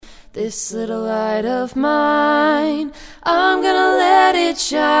this little light of mine. I'm gonna let it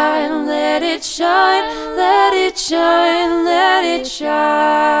shine, let it shine, let it shine, let it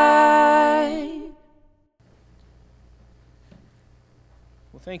shine.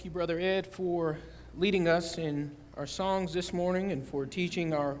 Well, thank you, Brother Ed, for leading us in our songs this morning and for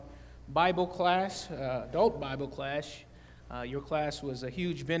teaching our Bible class, adult Bible class. Your class was a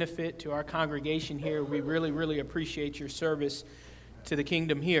huge benefit to our congregation here. We really appreciate your service to the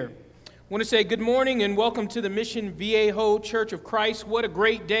kingdom here. I want to say good morning and welcome to the Mission Viejo Church of Christ. What a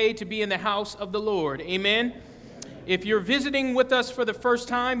great day to be in the house of the Lord. Amen. If you're visiting with us for the first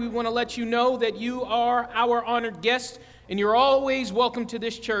time, we want to let you know that you are our honored guest and you're always welcome to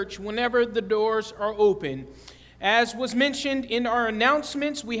this church whenever the doors are open. As was mentioned in our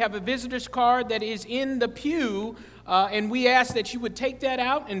announcements, we have a visitor's card that is in the pew, and we ask that you would take that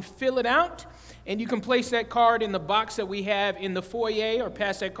out and fill it out, and you can place that card in the box that we have in the foyer or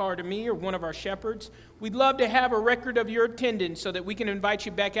pass that card to me or one of our shepherds. We'd love to have a record of your attendance so that we can invite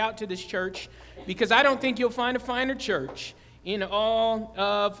you back out to this church, because I don't think you'll find a finer church in all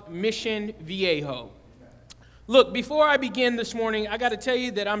of Mission Viejo. Look, before I begin this morning, I got to tell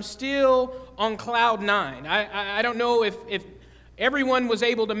you that I'm still on cloud nine. I don't know if everyone was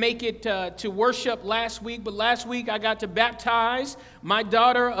able to make it to worship last week, but last week I got to baptize my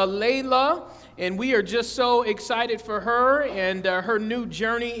daughter, Alayla, and we are just so excited for her and her new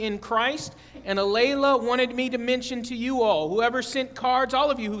journey in Christ. And Alayla wanted me to mention to you all, whoever sent cards, all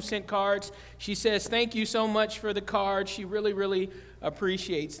of you who sent cards, she says, thank you so much for the cards. She really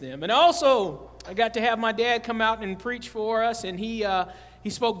appreciates them. And also, I got to have my dad come out and preach for us, and he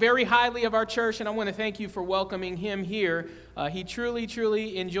spoke very highly of our church, and I want to thank you for welcoming him here. He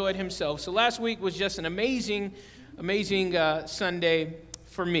truly enjoyed himself. So last week was just an amazing Sunday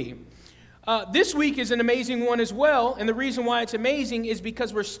for me. This week is an amazing one as well, and the reason why it's amazing is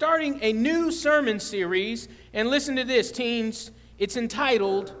because we're starting a new sermon series, and listen to this, teens, it's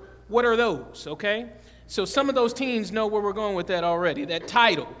entitled, What Are Those, okay? So some of those teens know where we're going with that already, that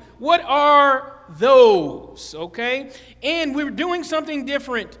title. What are those, okay? And we're doing something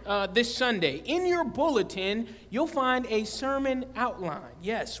different this Sunday. In your bulletin, you'll find a sermon outline.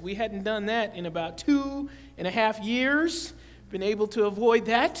 Yes, we hadn't done that in about 2.5 years. Been able to avoid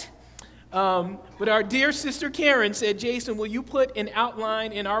that. But our dear sister Karen said, Jason, will you put an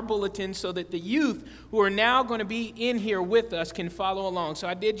outline in our bulletin so that the youth who are now going to be in here with us can follow along? So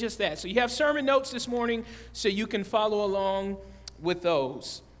I did just that. So you have sermon notes this morning so you can follow along with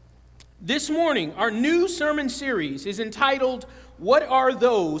those. This morning, our new sermon series is entitled, What Are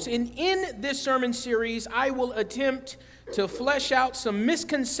Those? And in this sermon series, I will attempt to flesh out some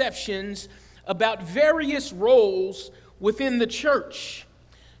misconceptions about various roles within the church.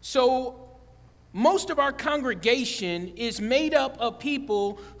 So most of our congregation is made up of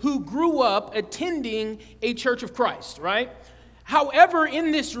people who grew up attending a Church of Christ, right? However,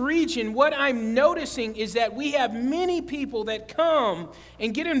 in this region, what I'm noticing is that we have many people that come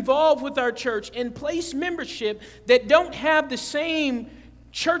and get involved with our church and place membership that don't have the same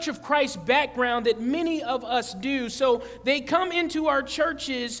Church of Christ background that many of us do. So they come into our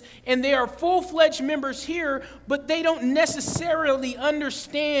churches and they are full-fledged members here, but they don't necessarily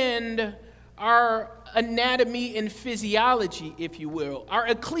understand our anatomy and physiology, if you will, our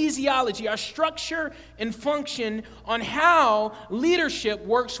ecclesiology, our structure and function on how leadership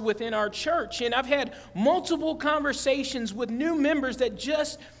works within our church. And I've had multiple conversations with new members that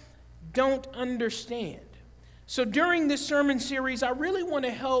just don't understand. So during this sermon series, I really want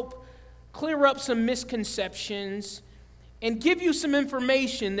to help clear up some misconceptions and give you some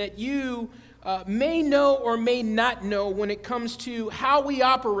information that you may know or may not know when it comes to how we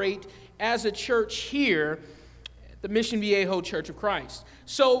operate as a church here at the Mission Viejo Church of Christ.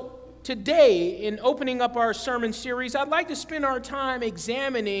 So today, in opening up our sermon series, I'd like to spend our time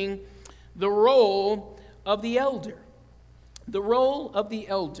examining the role of the elder. The role of the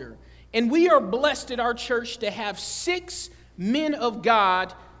elder. And we are blessed at our church to have 6 men of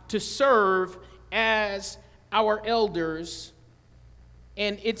God to serve as our elders.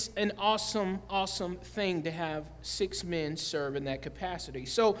 And it's an awesome thing to have 6 men serve in that capacity.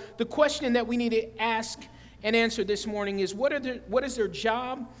 So the question that we need to ask and answer this morning is, what is their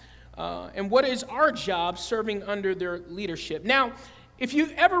job and what is our job serving under their leadership? Now, if you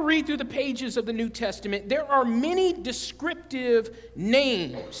ever read through the pages of the New Testament, there are many descriptive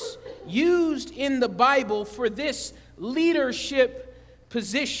names used in the Bible for this leadership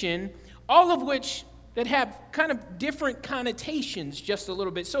position, all of which that have kind of different connotations just a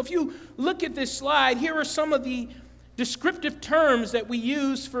little bit. So if you look at this slide, here are some of the descriptive terms that we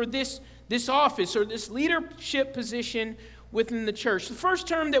use for this office or this leadership position within the church. The first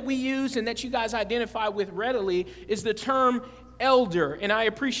term that we use and that you guys identify with readily is the term elder. And I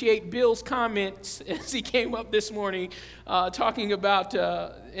appreciate Bill's comments as he came up this morning talking about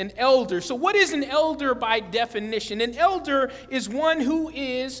an elder. So what is an elder by definition? An elder is one who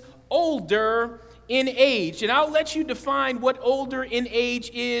is older in age. And I'll let you define what older in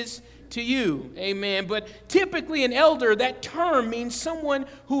age is to you. Amen. But typically an elder, that term means someone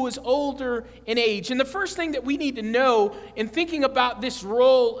who is older in age. And the first thing that we need to know in thinking about this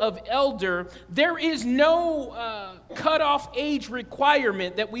role of elder, there is no cutoff age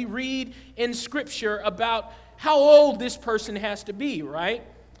requirement that we read in Scripture about how old this person has to be, right?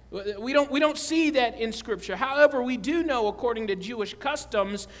 We don't see that in Scripture. However, we do know, according to Jewish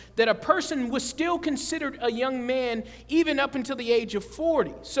customs, that a person was still considered a young man even up until the age of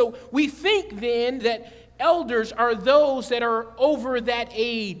 40. So we think then that elders are those that are over that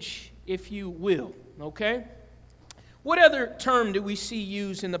age, if you will, okay? What other term do we see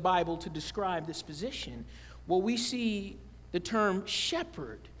used in the Bible to describe this position? Well, we see the term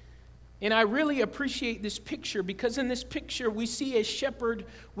shepherd. And I really appreciate this picture because in this picture we see a shepherd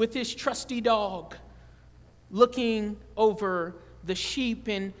with his trusty dog looking over the sheep.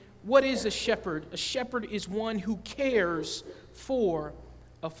 And what is a shepherd? A shepherd is one who cares for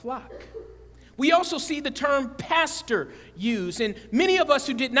a flock. We also see the term pastor used, and many of us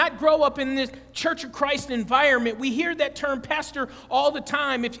who did not grow up in this Church of Christ environment, we hear that term pastor all the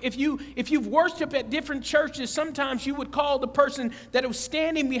time. If you've worshiped at different churches, sometimes you would call the person that was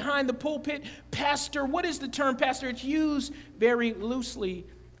standing behind the pulpit pastor. What is the term pastor? It's used very loosely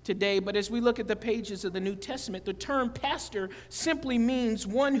today, but as we look at the pages of the New Testament, the term pastor simply means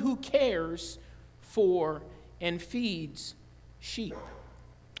one who cares for and feeds sheep.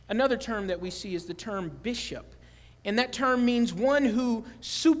 Another term that we see is the term bishop, and that term means one who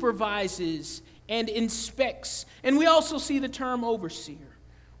supervises and inspects. And we also see the term overseer,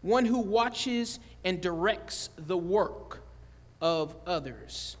 one who watches and directs the work of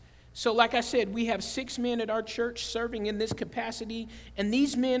others. So like I said, we have 6 men at our church serving in this capacity, and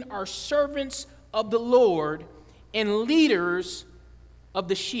these men are servants of the Lord and leaders of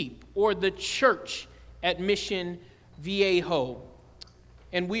the sheep or the church at Mission Viejo.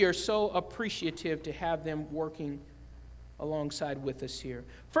 And we are so appreciative to have them working alongside with us here.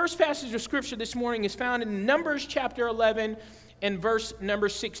 First passage of Scripture this morning is found in Numbers chapter 11 and verse number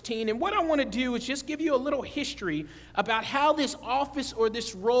 16. And what I want to do is just give you a little history about how this office or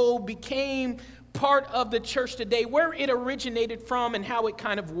this role became part of the church today, where it originated from and how it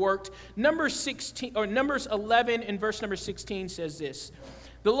kind of worked. Numbers 11 and verse number 16 says this.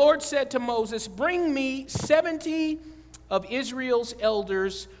 The Lord said to Moses, "Bring me 70 of Israel's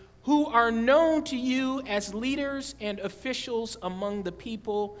elders who are known to you as leaders and officials among the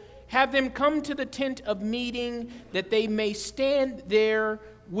people. Have them come to the tent of meeting that they may stand there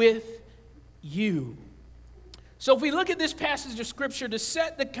with you." So if we look at this passage of Scripture to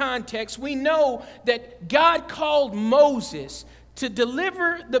set the context, we know that God called Moses to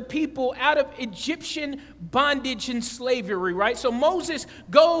deliver the people out of Egyptian bondage and slavery, right? So Moses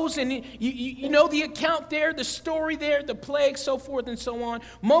goes, and you know the account there, the story there, the plague, so forth and so on.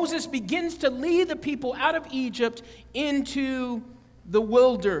 Moses begins to lead the people out of Egypt into the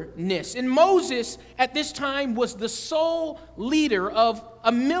wilderness. And Moses at this time was the sole leader of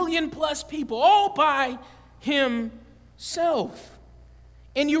 1 million plus people, all by himself.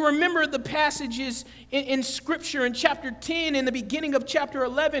 And you remember the passages in Scripture in chapter 10 and the beginning of chapter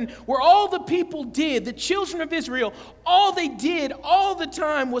 11 where all the people did, the children of Israel, all they did all the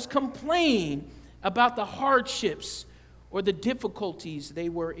time was complain about the hardships or the difficulties they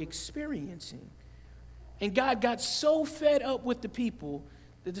were experiencing. And God got so fed up with the people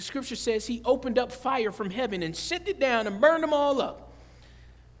that the Scripture says he opened up fire from heaven and sent it down and burned them all up.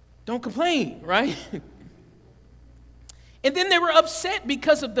 Don't complain, right? And then they were upset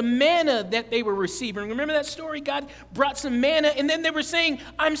because of the manna that they were receiving. Remember that story? God brought some manna, and then they were saying,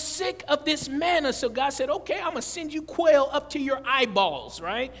 "I'm sick of this manna." So God said, "Okay, I'm going to send you quail up to your eyeballs,"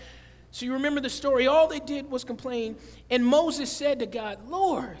 right? So you remember the story. All they did was complain. And Moses said to God,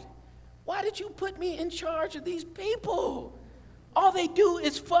 "Lord, why did you put me in charge of these people? All they do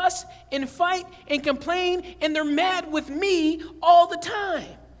is fuss and fight and complain, and they're mad with me all the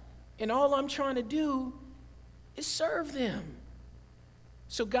time. And all I'm trying to do is serve them."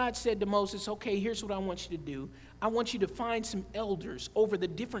 So God said to Moses, "Okay, here's what I want you to do. I want you to find some elders over the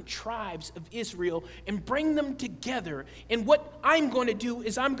different tribes of Israel and bring them together. And what I'm going to do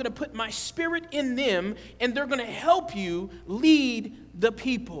is I'm going to put my spirit in them, and they're going to help you lead the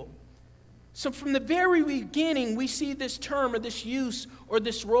people." So from the very beginning, we see this term or this use or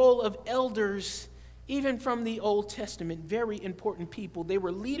this role of elders even from the Old Testament, very important people. They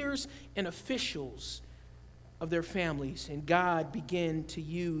were leaders and officials of their families, and God began to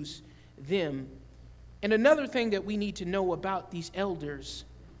use them. And another thing that we need to know about these elders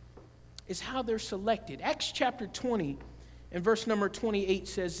is how they're selected. Acts chapter 20 and verse number 28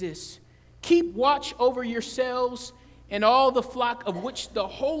 says this: "Keep watch over yourselves and all the flock of which the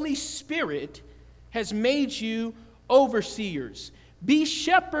Holy Spirit has made you overseers. Be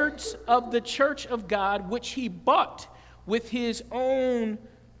shepherds of the church of God, which he bought with his own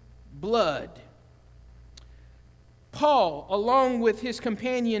blood." Paul, along with his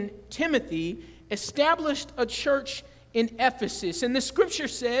companion Timothy, established a church in Ephesus. And the scripture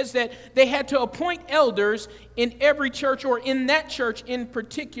says that they had to appoint elders in every church, or in that church in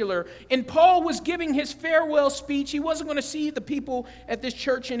particular. And Paul was giving his farewell speech. He wasn't going to see the people at this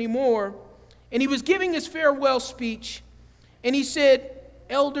church anymore. And he was giving his farewell speech. And he said,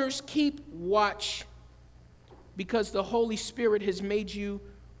 "Elders, keep watch, because the Holy Spirit has made you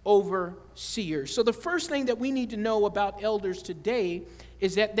overseers." So the first thing that we need to know about elders today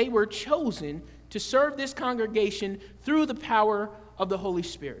is that they were chosen to serve this congregation through the power of the Holy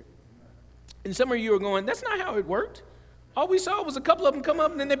Spirit. And some of you are going, "That's not how it worked. All we saw was a couple of them come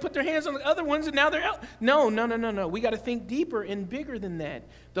up and then they put their hands on the other ones and now they're out." No. We got to think deeper and bigger than that.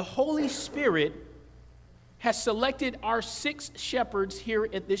 The Holy Spirit has selected our 6 shepherds here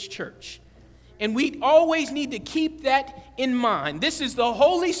at this church. And we always need to keep that in mind. This is the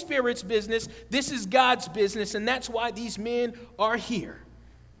Holy Spirit's business. This is God's business. And that's why these men are here.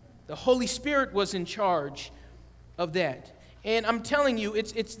 The Holy Spirit was in charge of that. And I'm telling you,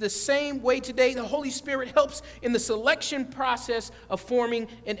 it's the same way today. The Holy Spirit helps in the selection process of forming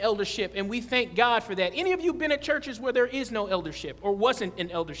an eldership. And we thank God for that. Any of you been at churches where there is no eldership or wasn't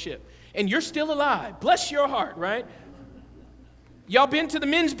an eldership? And you're still alive. Bless your heart, right? Y'all been to the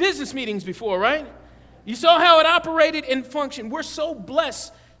men's business meetings before, right? You saw how it operated and functioned. We're so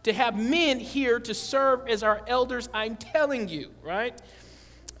blessed to have men here to serve as our elders. I'm telling you, right?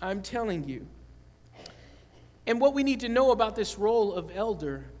 I'm telling you. And what we need to know about this role of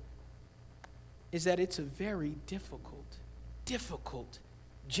elder is that it's a very difficult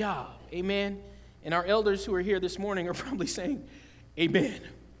job. Amen? And our elders who are here this morning are probably saying, amen.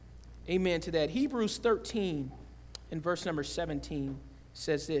 Amen to that. Hebrews 13 and verse number 17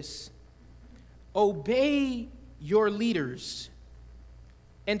 says this: "Obey your leaders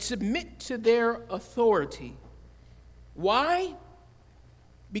and submit to their authority." Why?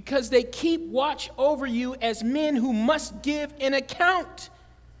 Because they keep watch over you as men who must give an account.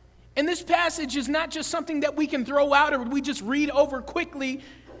 And this passage is not just something that we can throw out or we just read over quickly.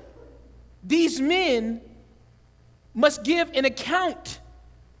 These men must give an account.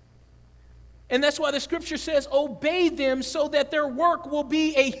 And that's why the scripture says, obey them so that their work will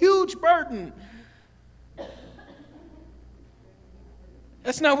be a huge burden.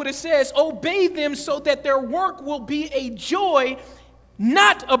 That's not what it says. Obey them so that their work will be a joy,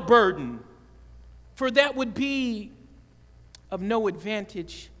 not a burden, for that would be of no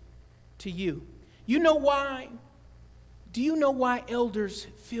advantage to you. You know why? Do you know why elders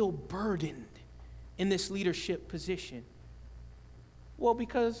feel burdened in this leadership position? Well,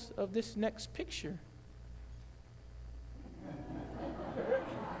 because of this next picture.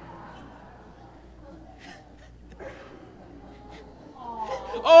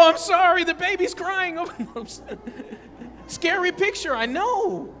 Oh, I'm sorry, the baby's crying. Scary picture, I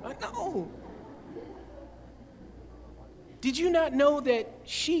know. Did you not know that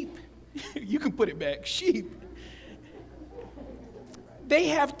sheep, you can put it back, sheep, they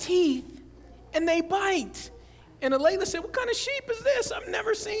have teeth and they bite? And Alayla said, "What kind of sheep is this? I've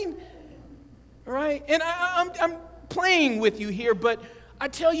never seen." All right? And I'm playing with you here, but I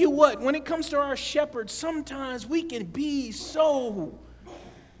tell you what, when it comes to our shepherds, sometimes we can be so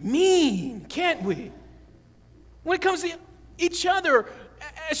mean, can't we? When it comes to each other,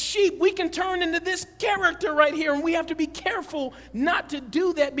 as sheep, we can turn into this character right here, and we have to be careful not to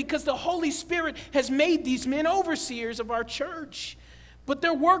do that because the Holy Spirit has made these men overseers of our church. But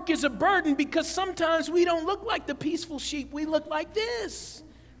their work is a burden because sometimes we don't look like the peaceful sheep. We look like this.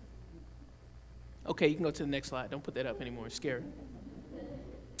 Okay, you can go to the next slide. Don't put that up anymore. It's scary.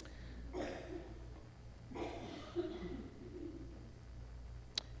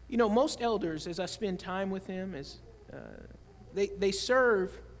 You know, most elders, as I spend time with them, they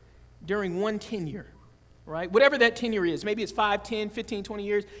serve during one tenure, right? Whatever that tenure is. Maybe it's 5, 10, 15, 20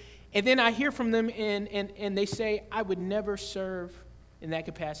 years. And then I hear from them and they say, "I would never serve in that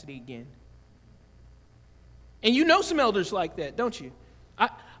capacity again." And you know some elders like that, don't you?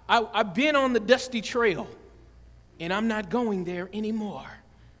 I've been on the dusty trail, and I'm not going there anymore.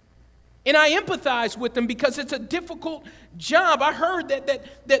 And I empathize with them because it's a difficult job. I heard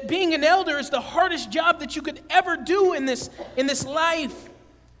that being an elder is the hardest job that you could ever do in this life.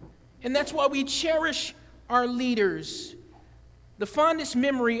 And that's why we cherish our leaders. The fondest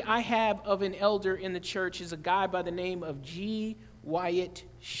memory I have of an elder in the church is a guy by the name of G. Wyatt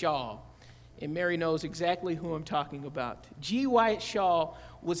Shaw. And Mary knows exactly who I'm talking about. G. Wyatt Shaw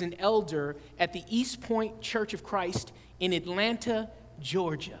was an elder at the East Point Church of Christ in Atlanta,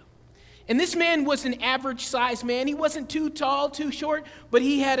 Georgia. And this man was an average-sized man. He wasn't too tall, too short, but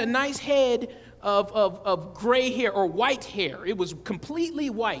he had a nice head of gray hair or white hair. It was completely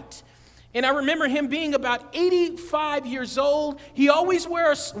white. And I remember him being about 85 years old. He always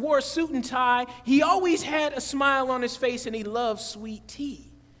wore a suit and tie. He always had a smile on his face, and he loved sweet tea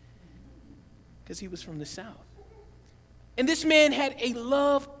because he was from the South. And this man had a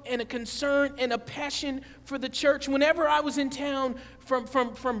love and a concern and a passion for the church. Whenever I was in town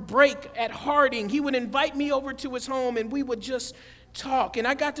from break at Harding, he would invite me over to his home, and we would just talk. And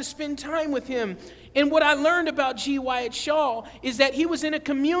I got to spend time with him. And what I learned about G. Wyatt Shaw is that he was in a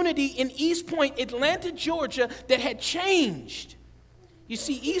community in East Point, Atlanta, Georgia, that had changed. You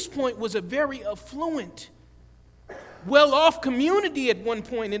see, East Point was a very affluent, well-off community at one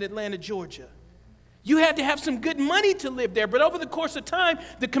point in Atlanta, Georgia. You had to have some good money to live there. But over the course of time,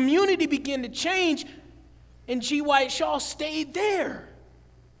 the community began to change, and G. Wyatt Shaw stayed there.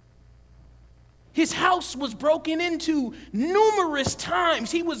 His house was broken into numerous times.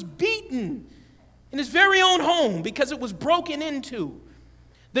 He was beaten in his very own home because it was broken into.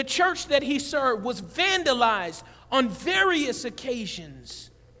 The church that he served was vandalized on various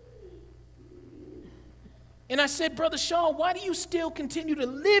occasions. And I said, Brother Shaw, why do you still continue to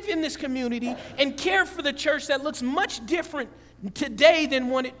live in this community and care for the church that looks much different today than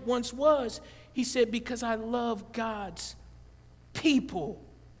what it once was? He said, because I love God's people,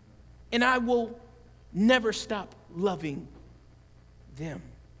 and I will never stop loving them.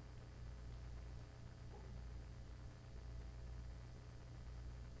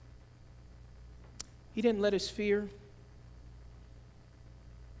 He didn't let his fear.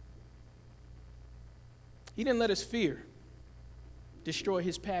 He didn't let his fear destroy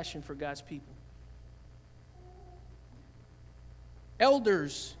his passion for God's people.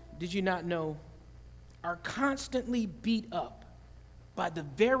 Elders, did you not know, are constantly beat up by the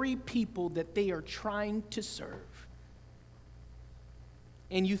very people that they are trying to serve.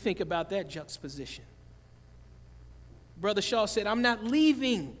 And you think about that juxtaposition. Brother Shaw said, I'm not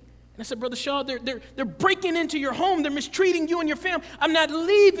leaving. And I said, Brother Shaw, they're breaking into your home. They're mistreating you and your family. I'm not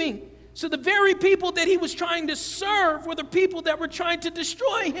leaving. So the very people that he was trying to serve were the people that were trying to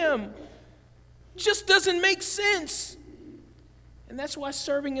destroy him. Just doesn't make sense. And that's why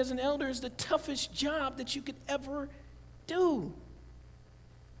serving as an elder is the toughest job that you could ever do.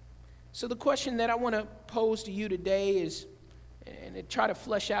 So the question that I want to pose to you today is, and try to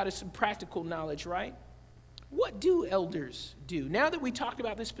flesh out is some practical knowledge, right? What do elders do? Now that we talked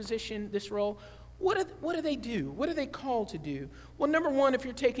about this position, this role, what do they do? What are they called to do? Well, number one, if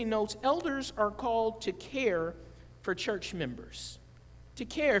you're taking notes, elders are called to care for church members. To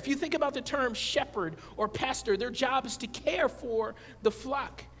care. If you think about the term shepherd or pastor, their job is to care for the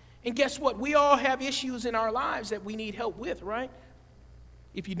flock. And guess what? We all have issues in our lives that we need help with, right?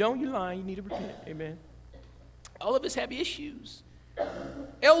 If you don't, you're lying. You need to repent. Amen. All of us have issues.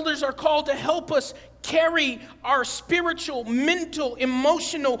 Elders are called to help us carry our spiritual, mental,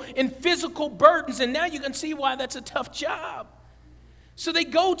 emotional, and physical burdens. And now you can see why that's a tough job. So they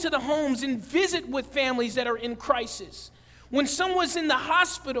go to the homes and visit with families that are in crisis. When someone's in the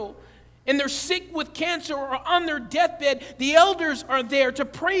hospital and they're sick with cancer or on their deathbed, the elders are there to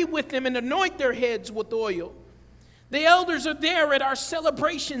pray with them and anoint their heads with oil. The elders are there at our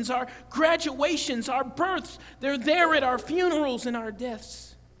celebrations, our graduations, our births. They're there at our funerals and our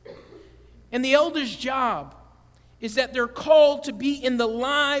deaths. And the elders' job is that they're called to be in the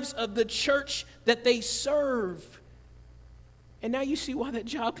lives of the church that they serve. And now you see why that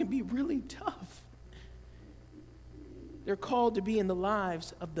job can be really tough. They're called to be in the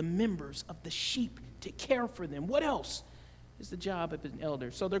lives of the members, of the sheep, to care for them. What else is the job of an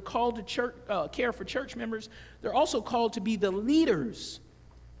elder? So they're called to care for church members. They're also called to be the leaders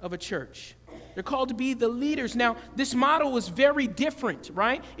of a church. They're called to be the leaders. Now, this model is very different,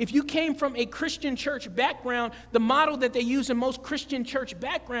 right? If you came from a Christian church background, the model that they use in most Christian church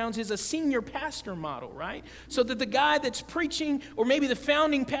backgrounds is a senior pastor model, right? So that the guy that's preaching, or maybe the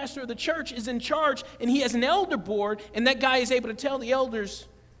founding pastor of the church, is in charge, and he has an elder board, and that guy is able to tell the elders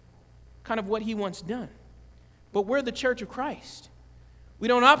kind of what he wants done. But we're the Church of Christ. We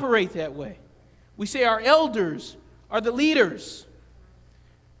don't operate that way. We say our elders are the leaders.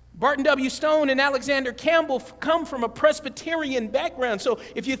 Barton W. Stone and Alexander Campbell come from a Presbyterian background. So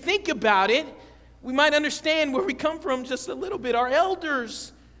if you think about it, we might understand where we come from just a little bit. Our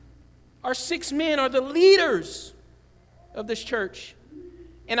elders, our 6 men, are the leaders of this church.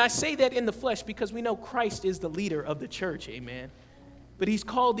 And I say that in the flesh because we know Christ is the leader of the church, amen. But he's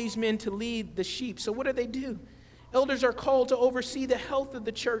called these men to lead the sheep. So what do? Elders are called to oversee the health of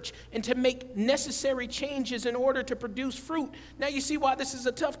the church and to make necessary changes in order to produce fruit. Now you see why this is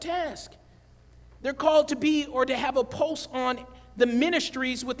a tough task. They're called to be or to have a pulse on the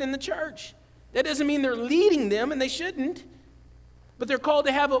ministries within the church. That doesn't mean they're leading them, and they shouldn't. But they're called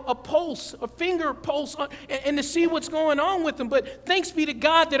to have a pulse, a finger pulse, and to see what's going on with them. But thanks be to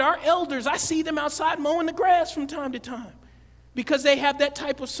God that our elders, I see them outside mowing the grass from time to time because they have that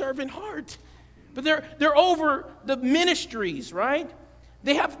type of servant heart. But they're over the ministries, right?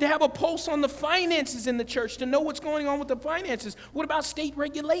 They have to have a pulse on the finances in the church to know what's going on with the finances. What about state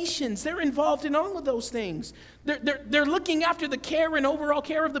regulations? They're involved in all of those things. They're looking after the care and overall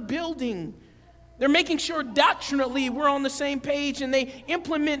care of the building. They're making sure doctrinally we're on the same page and they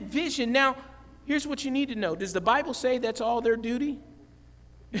implement vision. Now, here's what you need to know. Does the Bible say that's all their duty?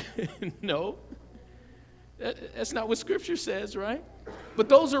 No. That's not what Scripture says, right? But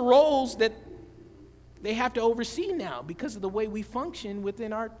those are roles that they have to oversee now because of the way we function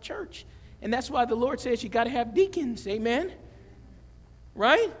within our church. And that's why the Lord says you got to have deacons, amen?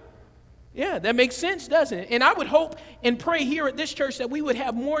 Right? Yeah, that makes sense, doesn't it? And I would hope and pray here at this church that we would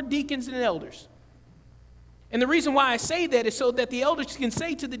have more deacons than elders. And the reason why I say that is so that the elders can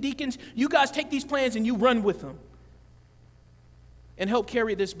say to the deacons, you guys take these plans and you run with them and help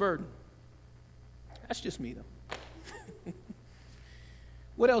carry this burden. That's just me, though.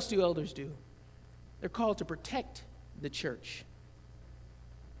 What else do elders do? They're called to protect the church.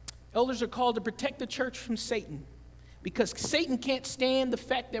 Elders are called to protect the church from Satan because Satan can't stand the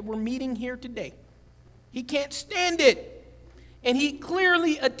fact that we're meeting here today. He can't stand it. And he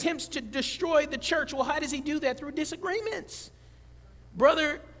clearly attempts to destroy the church. Well, how does he do that? Through disagreements.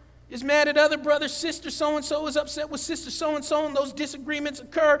 Brother is mad at other brother. Sister so-and-so is upset with sister so-and-so, and those disagreements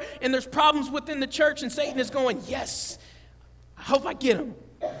occur, and there's problems within the church, and Satan is going, yes, I hope I get him.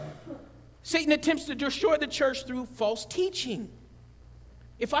 Satan attempts to destroy the church through false teaching.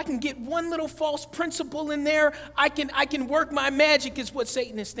 If I can get one little false principle in there, I can work my magic, is what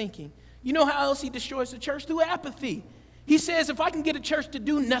Satan is thinking. You know how else he destroys the church? Through apathy. He says, if I can get a church to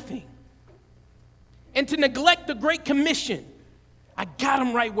do nothing and to neglect the Great Commission, I got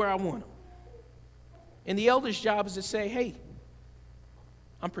them right where I want them. And the elder's job is to say, hey,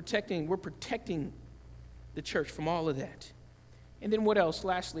 we're protecting the church from all of that. And then what else?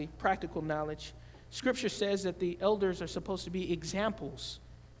 Lastly, practical knowledge. Scripture says that the elders are supposed to be examples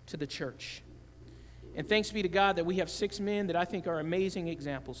to the church. And thanks be to God that we have 6 men that I think are amazing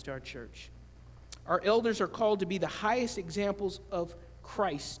examples to our church. Our elders are called to be the highest examples of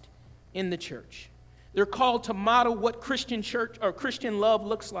Christ in the church. They're called to model what Christian church or Christian love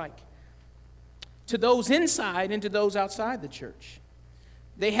looks like to those inside and to those outside the church.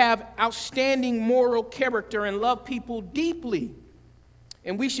 They have outstanding moral character and love people deeply.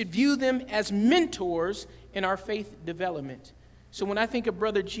 And we should view them as mentors in our faith development. So when I think of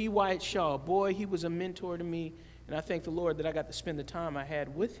Brother G. Wyatt Shaw, boy, he was a mentor to me. And I thank the Lord that I got to spend the time I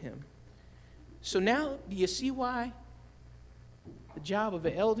had with him. So now, do you see why the job of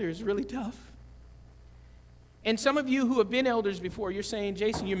an elder is really tough? And some of you who have been elders before, you're saying,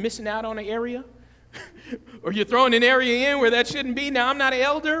 Jason, you're missing out on an area? Or you're throwing an area in where that shouldn't be. Now, I'm not an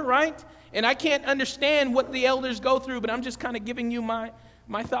elder, right? And I can't understand what the elders go through, but I'm just kind of giving you my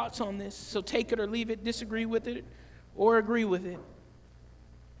thoughts on this. So take it or leave it, disagree with it, or agree with it.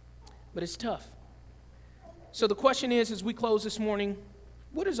 But it's tough. So the question is, as we close this morning,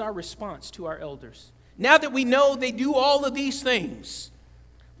 what is our response to our elders? Now that we know they do all of these things,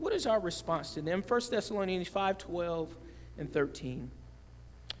 what is our response to them? 1 Thessalonians 5:12 and 13.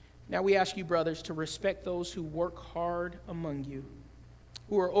 Now we ask you, brothers, to respect those who work hard among you,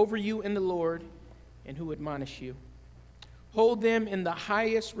 who are over you in the Lord, and who admonish you. Hold them in the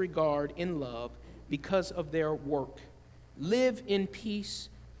highest regard in love because of their work. Live in peace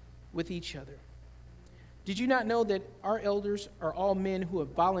with each other. Did you not know that our elders are all men who have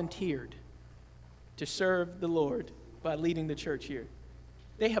volunteered to serve the Lord by leading the church here?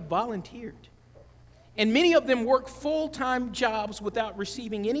 They have volunteered. And many of them work full-time jobs without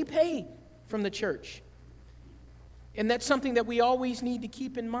receiving any pay from the church. And that's something that we always need to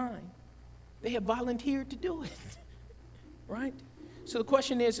keep in mind. They have volunteered to do it, right? So the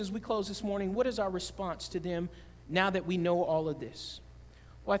question is, as we close this morning, what is our response to them now that we know all of this?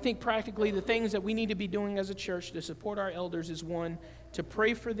 Well, I think practically the things that we need to be doing as a church to support our elders is, one, to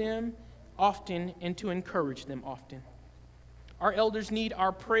pray for them often and to encourage them often. Our elders need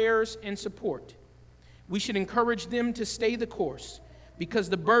our prayers and support. We should encourage them to stay the course because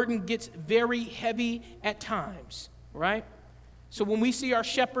the burden gets very heavy at times, right? So when we see our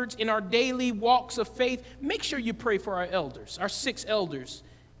shepherds in our daily walks of faith, make sure you pray for our elders, our 6 elders.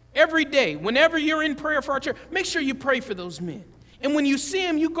 Every day, whenever you're in prayer for our church, make sure you pray for those men. And when you see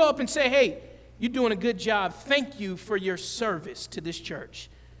them, you go up and say, hey, you're doing a good job. Thank you for your service to this church.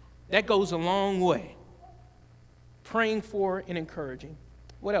 That goes a long way. Praying for and encouraging.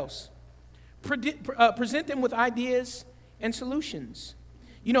 What else? Present them with ideas and solutions.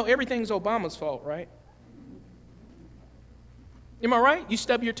 You know, everything's Obama's fault, right? Am I right? You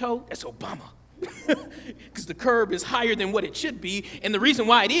stub your toe? That's Obama. Because the curb is higher than what it should be. And the reason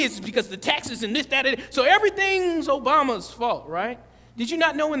why it is because the taxes and this, that, and so everything's Obama's fault, right? Did you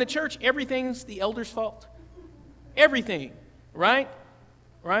not know in the church everything's the elders' fault? Everything, right?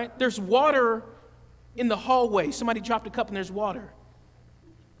 Right? There's water in the hallway. Somebody dropped a cup and there's water.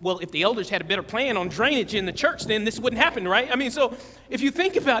 Well, if the elders had a better plan on drainage in the church, then this wouldn't happen, right? I mean, so if you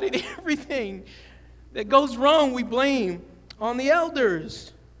think about it, everything that goes wrong, we blame on the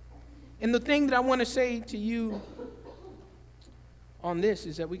elders. And the thing that I want to say to you on this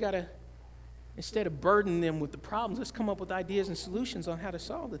is that we got to, instead of burden them with the problems, let's come up with ideas and solutions on how to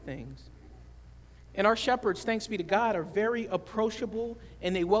solve the things. And our shepherds, thanks be to God, are very approachable,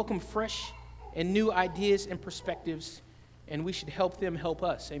 and they welcome fresh and new ideas and perspectives, and we should help them help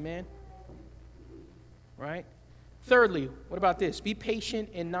us. Amen? Right? Thirdly, what about this? Be patient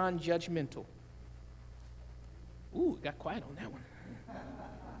and non-judgmental. Ooh, it got quiet on that one.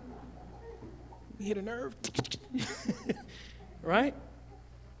 We hit a nerve. Right?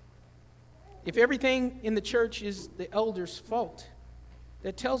 If everything in the church is the elders' fault,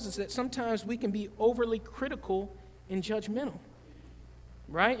 that tells us that sometimes we can be overly critical and judgmental.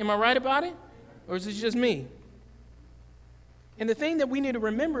 Right? Am I right about it? Or is it just me? And the thing that we need to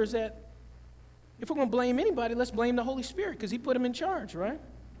remember is that if we're going to blame anybody, let's blame the Holy Spirit because he put him in charge, right?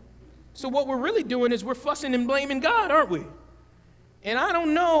 So what we're really doing is we're fussing and blaming God, aren't we? And I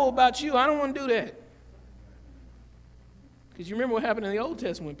don't know about you. I don't want to do that. Because you remember what happened in the Old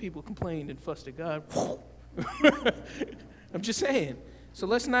Testament when people complained and fussed at God. I'm just saying. So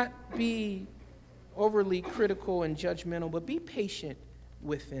let's not be overly critical and judgmental, but be patient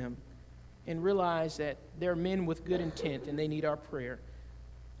with them and realize that they're men with good intent and they need our prayer.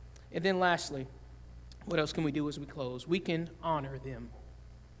 And then lastly, what else can we do as we close? We can honor them.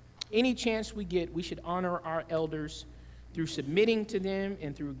 Any chance we get, we should honor our elders through submitting to them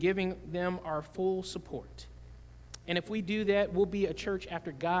and through giving them our full support. And if we do that, we'll be a church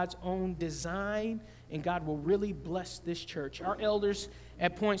after God's own design, and God will really bless this church. Our elders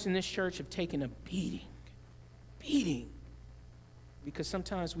at points in this church have taken a beating, because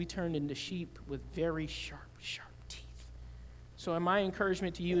sometimes we turn into sheep with very sharp teeth. So my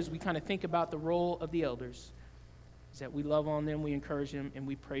encouragement to you as we kind of think about the role of the elders is that we love on them, we encourage them, and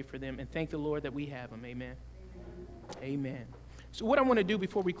we pray for them, and thank the Lord that we have them. Amen. Amen. So what I want to do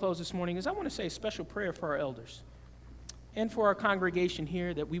before we close this morning is I want to say a special prayer for our elders and for our congregation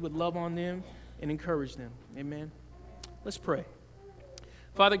here, that we would love on them and encourage them. Amen. Let's pray.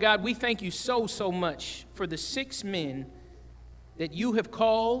 Father God, we thank you so much for the 6 men that you have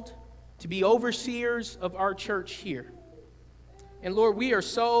called to be overseers of our church here. And Lord, we are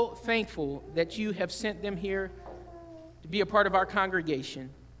so thankful that you have sent them here to be a part of our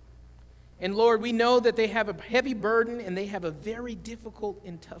congregation. And Lord, we know that they have a heavy burden and they have a very difficult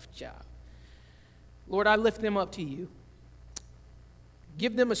and tough job. Lord, I lift them up to you.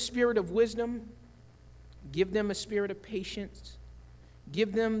 Give them a spirit of wisdom. Give them a spirit of patience.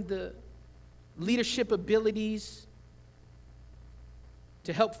 Give them the leadership abilities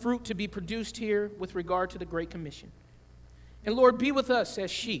to help fruit to be produced here with regard to the Great Commission. And Lord, be with us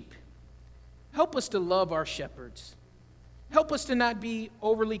as sheep. Help us to love our shepherds. Help us to not be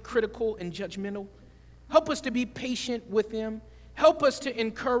overly critical and judgmental. Help us to be patient with them. Help us to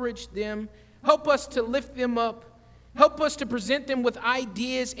encourage them. Help us to lift them up. Help us to present them with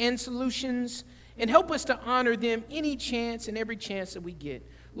ideas and solutions. And help us to honor them any chance and every chance that we get.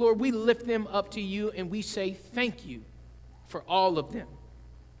 Lord, we lift them up to you and we say thank you for all of them.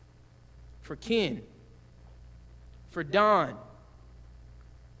 For Ken, for Don,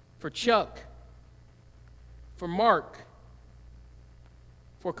 for Chuck, for Mark,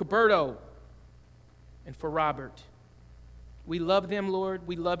 for Caberto, and for Robert. We love them, Lord.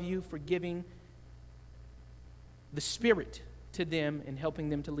 We love you for giving the Spirit to them and helping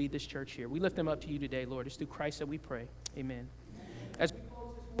them to lead this church here. We lift them up to you today, Lord. It's through Christ that we pray. Amen. As we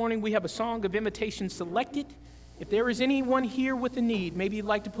close morning we have a song of invitation selected. If there is anyone here with a need, maybe you'd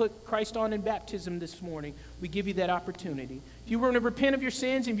like to put Christ on in baptism this morning, we give you that opportunity. If you want to repent of your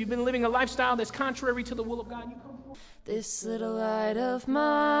sins, and if you've been living a lifestyle that's contrary to the will of God, you come forward. This little light of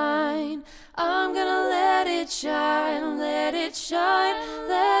mine, I'm gonna let it shine, let it shine,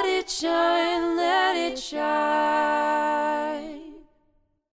 let it shine, let it shine.